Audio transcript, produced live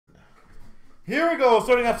Here we go.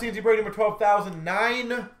 Starting off CNC break number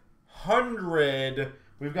 12,900.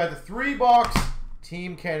 We've got the 3-box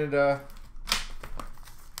Team Canada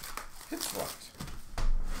hit select.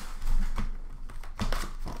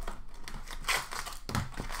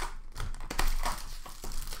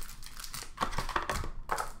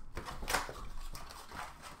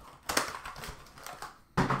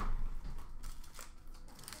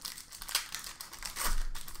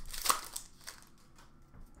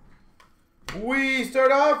 We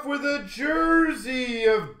start off with a jersey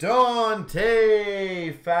of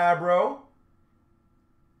Dante Fabro.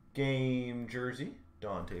 Game jersey,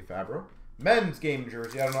 Dante Fabro. Men's game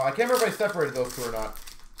jersey, I don't know. I can't remember if I separated those two or not,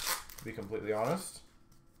 to be completely honest.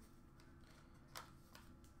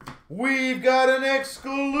 We've got an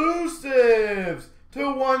exclusives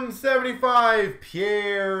to 175,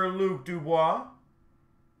 Pierre-Luc Dubois.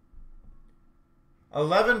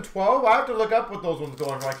 11-12. I have to look up what those ones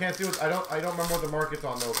going for. I can't see what I don't remember what the market's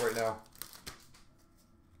on those right now.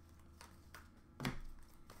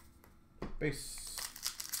 Base.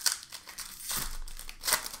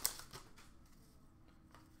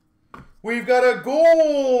 We've got a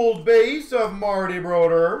gold base of Marty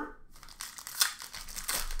Brodeur.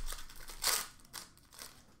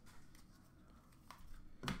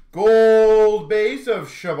 Gold base of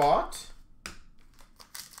Shabbat.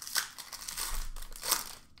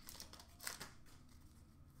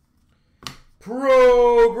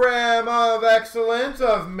 Program of Excellence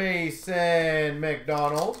of Mason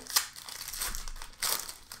McDonald.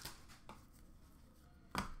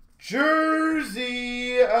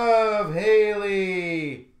 Jersey of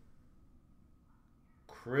Haley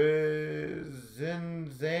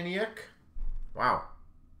Krasinzaniak. Wow.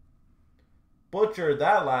 Butchered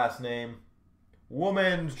that last name.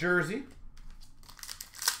 Woman's jersey.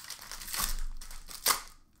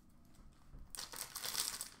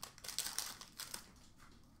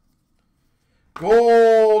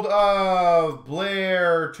 Gold of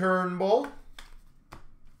Blair Turnbull.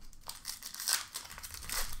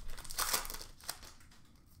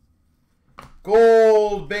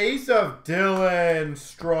 Gold base of Dylan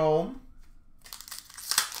Strome.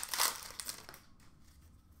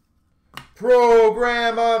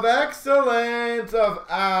 Program of Excellence of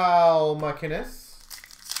Al McInnes.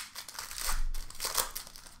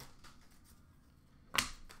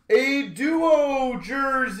 A duo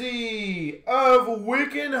jersey of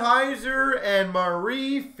Wickenheiser and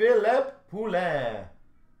Marie-Philippe Poulin.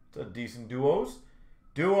 It's a decent duos.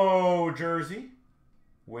 Duo jersey.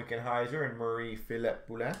 Wickenheiser and Marie-Philippe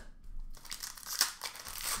Poulin.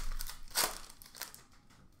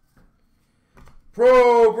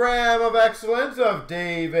 Program of Excellence of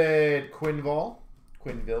David Quinville,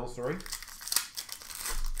 sorry.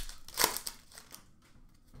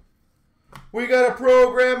 We got a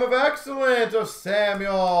Program of Excellence of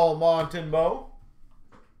Samuel Montembeault.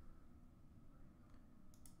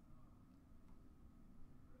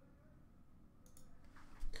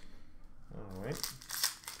 All right.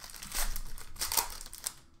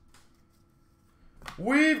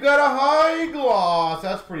 We've got a high gloss.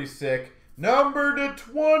 That's pretty sick. Number to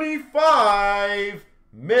 25,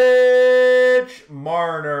 Mitch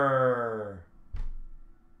Marner.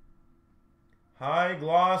 High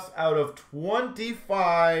gloss out of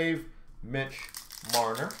 25, Mitch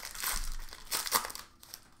Marner.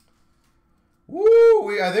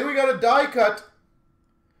 Woo! I think we got a die cut.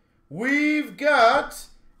 We've got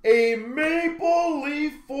a Maple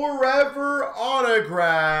Leaf Forever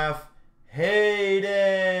autograph,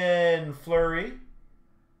 Hayden Fleury.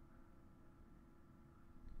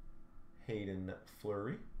 Hayden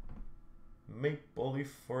Fleury. Maple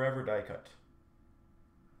Leaf Forever die cut.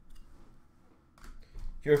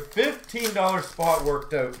 Your $15 spot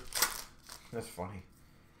worked out. That's funny.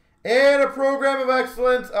 And a Program of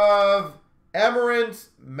Excellence of Emerence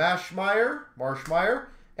Marshmeyer.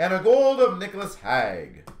 And a gold of Nicholas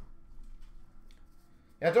Hague.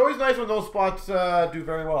 Yeah, it's always nice when those spots do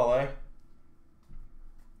very well, eh?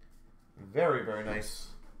 Very, very nice.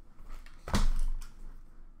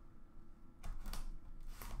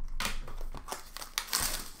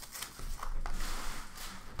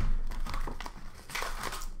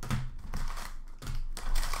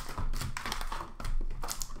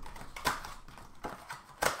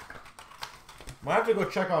 Might have to go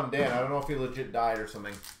check on Dan. I don't know if he legit died or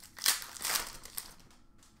something.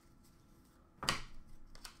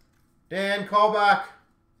 Dan, call back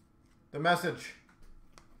the message.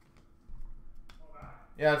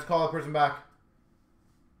 Yeah, let's call the person back.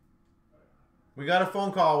 We got a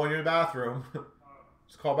phone call when you're in the bathroom.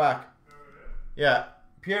 Just call back. Yeah.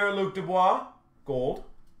 Pierre-Luc Dubois, gold.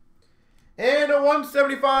 And a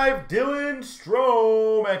 175 Dylan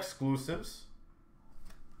Strome exclusives.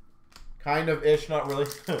 Kind of ish, not really.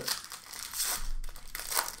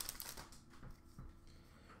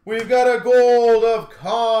 We've got a gold of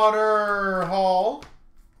Connor Hall.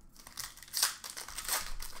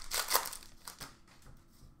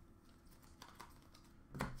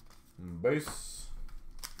 Base.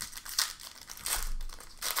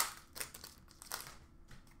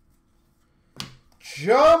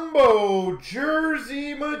 Jumbo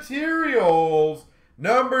Jersey Materials,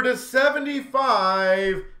 number to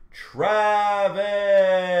 75, Travis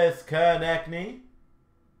Konechny.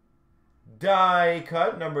 Die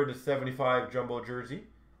cut, number to 75, Jumbo Jersey,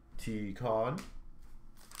 T-Con.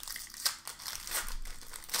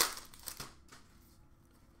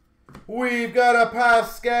 We've got a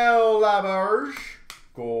Pascal Laberge,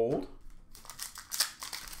 gold.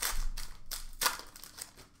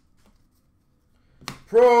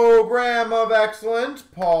 Program of Excellence,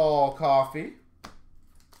 Paul Coffey.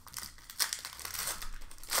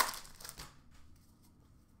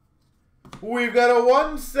 We've got a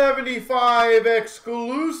 175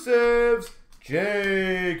 exclusives,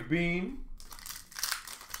 Jake Bean.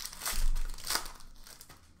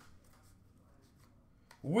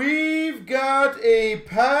 We've got a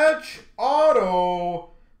patch auto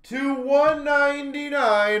to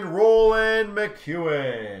 199, Roland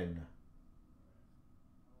McEwen.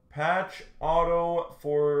 Patch auto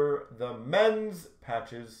for the men's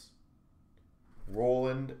patches,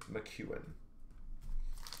 Roland McEwen.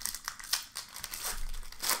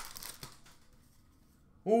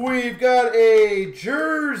 We've got a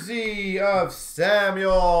jersey of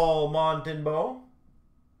Samuel Montembeault.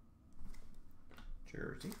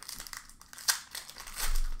 Jersey.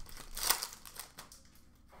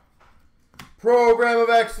 Program of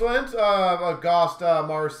Excellence of Augusta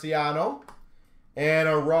Marciano. And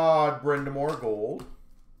a Rod Brindamore gold.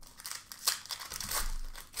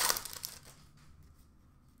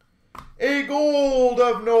 A gold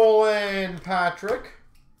of Nolan Patrick.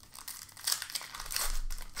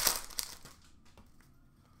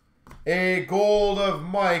 A gold of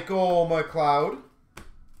Michael McLeod.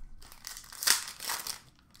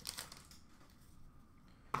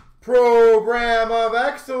 Program of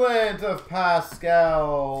Excellence of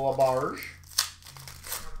Pascal Laberge.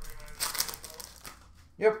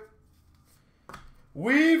 Yep.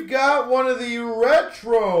 We've got one of the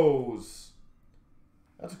retros.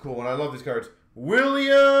 That's a cool one. I love these cards.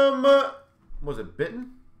 William, was it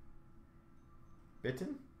Bitten?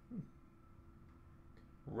 Bitten?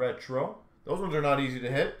 Retro. Those ones are not easy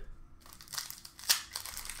to hit.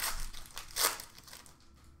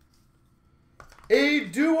 A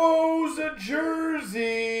duos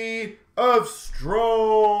jersey of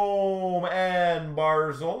Strome and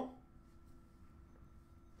Barzal.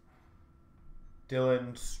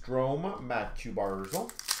 Dylan Strome, Matthew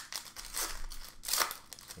Barzal.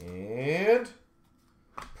 And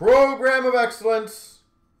Program of Excellence,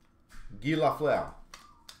 Guy Lafleur.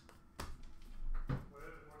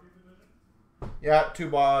 Yeah, two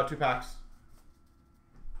packs.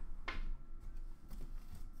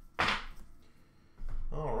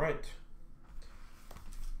 All right.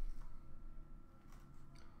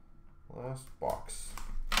 Last box.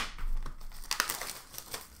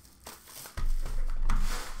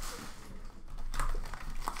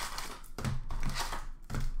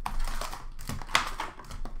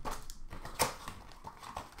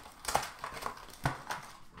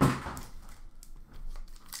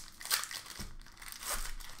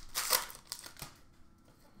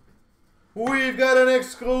 We've got an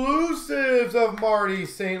exclusives of Marty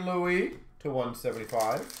St. Louis to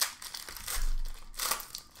 175.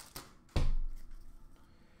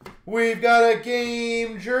 We've got a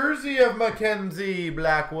game jersey of Mackenzie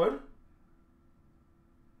Blackwood.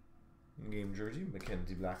 Game jersey,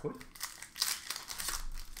 Mackenzie Blackwood.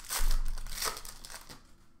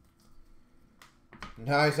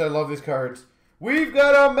 Nice, I love these cards. We've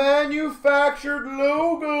got a manufactured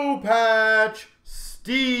logo patch,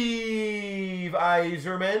 Steve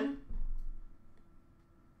Yzerman.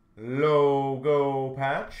 Logo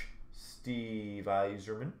patch, Steve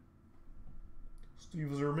Yzerman. Steve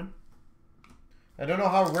Yzerman. I don't know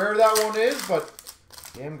how rare that one is, but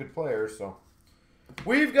damn good player, so.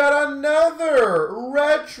 We've got another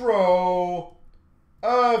retro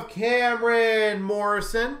of Cameron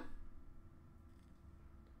Morrison.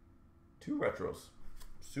 Two retros.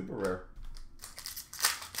 Super rare.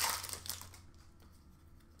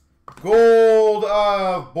 Gold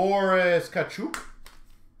of Boris Kachuk.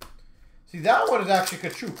 See, that one is actually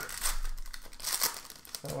Kachuk.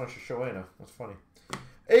 That one should show Anna. That's funny.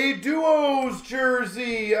 A Duos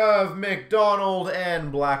jersey of McDonald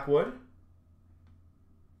and Blackwood.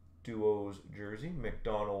 Duos jersey,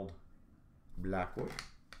 McDonald, Blackwood.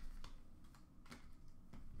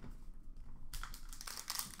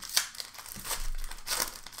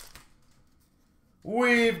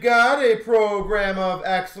 We've got a program of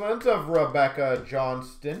excellence of Rebecca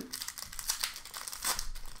Johnston.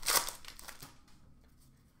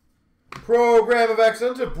 Program of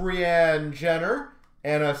excellence of Brianne Jenner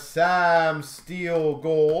and a Sam Steele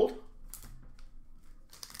gold.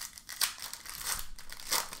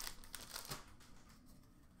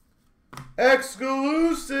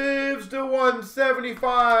 Exclusives to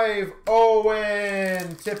 175,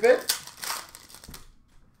 Owen Tippett.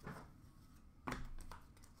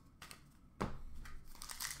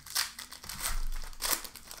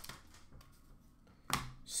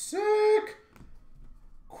 Sick.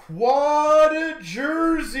 Quad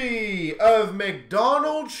jersey of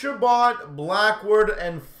McDonald, Chabot, Blackwood,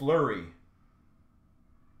 and Fleury.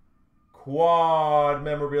 Quad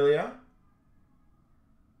memorabilia.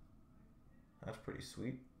 That's pretty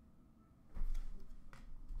sweet.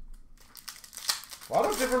 A lot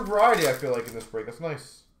of different variety, I feel like, in this break. That's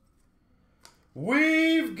nice.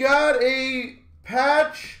 We've got a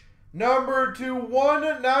patch number to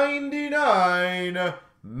 199,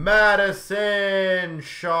 Madison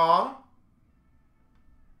Shaw.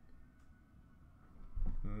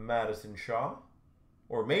 Madison Shaw.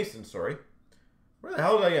 Or Mason, sorry. Where the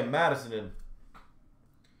hell did I get Madison in?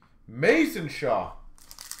 Mason Shaw.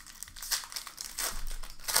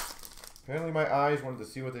 Apparently my eyes wanted to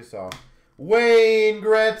see what they saw. Wayne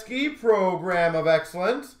Gretzky, program of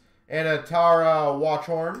excellence. And a Tara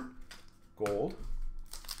Watchhorn, gold.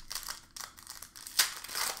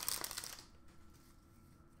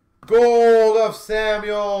 Gold of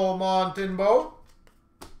Samuel Montembeault.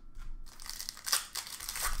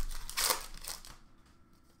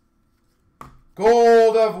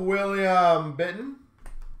 Gold of William Bitten.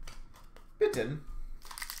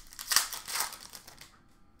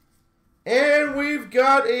 And we've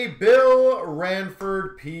got a Bill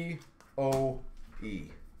Ranford P.O.E.